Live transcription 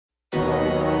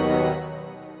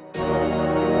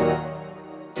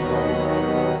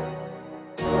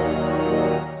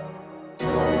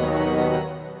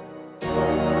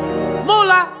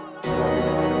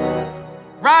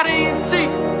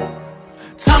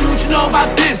me what you know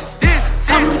about this.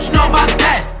 Tell me what you know about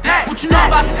that. What you know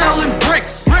about selling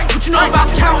bricks. What you know about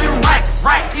counting racks.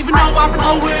 Even though I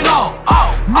blow it all,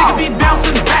 nigga be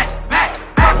bouncing back.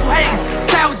 Purple haze,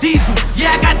 sour diesel,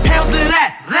 yeah, I got pounds of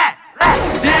that.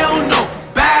 They don't know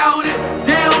about it.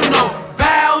 They don't know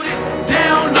about it. They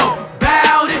don't know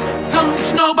about it. Tell me what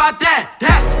you know about that.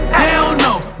 They don't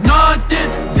know nothing.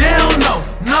 They don't know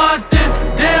nothing.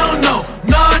 They don't know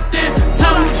nothing.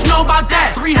 Tell me what you know about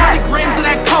that. 300 grams of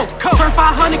that coke, turn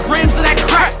 500 grams of that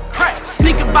crack.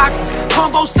 Sneaker boxes,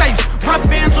 combo safes, rubber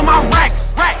bands on my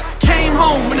racks. Came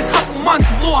home in a couple months,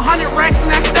 blew 100 racks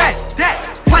and that's that.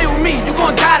 Play with me, you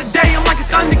gon' die today. I'm like a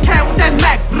Thundercat with that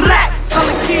Mac.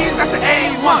 Selling keys, that's an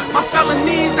A1. My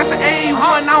felonies, that's an A1.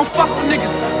 I don't fuck with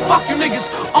niggas, fuck you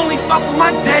niggas. Only fuck with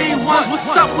my day ones.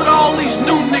 What's up with all these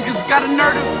new niggas? Got a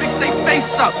nerve to fix they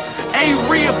face up.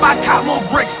 A-re-up, I cop more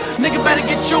bricks. Nigga better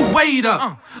get your weight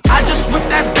up. I just whip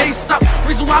that bass up.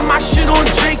 Reason why my shit on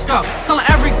Jacob. Selling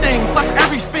everything, plus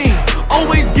every fiend.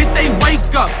 Always get they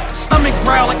wake up. Stomach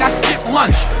growl like I skipped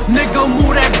lunch. Nigga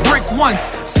move that brick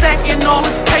once. Stacking all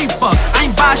this paper. I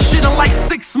ain't buy shit in like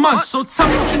 6 months. So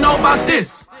tell me what you know about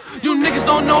this. You niggas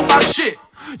don't know about shit.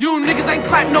 You niggas ain't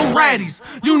clap no ratties.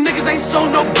 You niggas ain't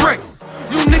sold no bricks.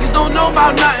 You niggas don't know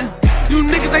about nothing. You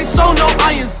niggas ain't sold no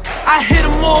irons. I hit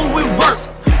them all with work.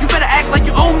 You better act like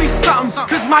you owe me something.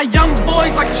 Cause my young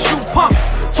boys like to shoot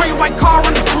pumps. Turn your white car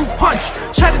into fruit punch.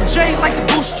 Cheddar J like the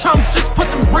goose chumps. Just put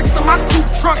them bricks in my coupe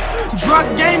trunk. Drug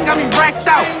game got me racked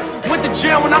out. Went to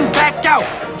jail when I'm back out.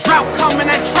 Drought coming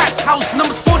at trap house.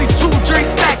 Numbers 42, Jerry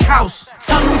Stackhouse.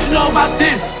 Tell me what you know about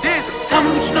this. Tell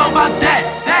me what you know about that.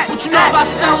 What you know about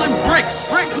selling bricks.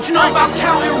 What you know about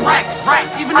counting racks.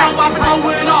 Even though I blow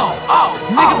it all,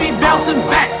 nigga be bouncing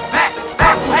back.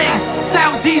 Purple haze,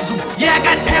 sour diesel, yeah, I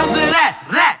got pounds of that.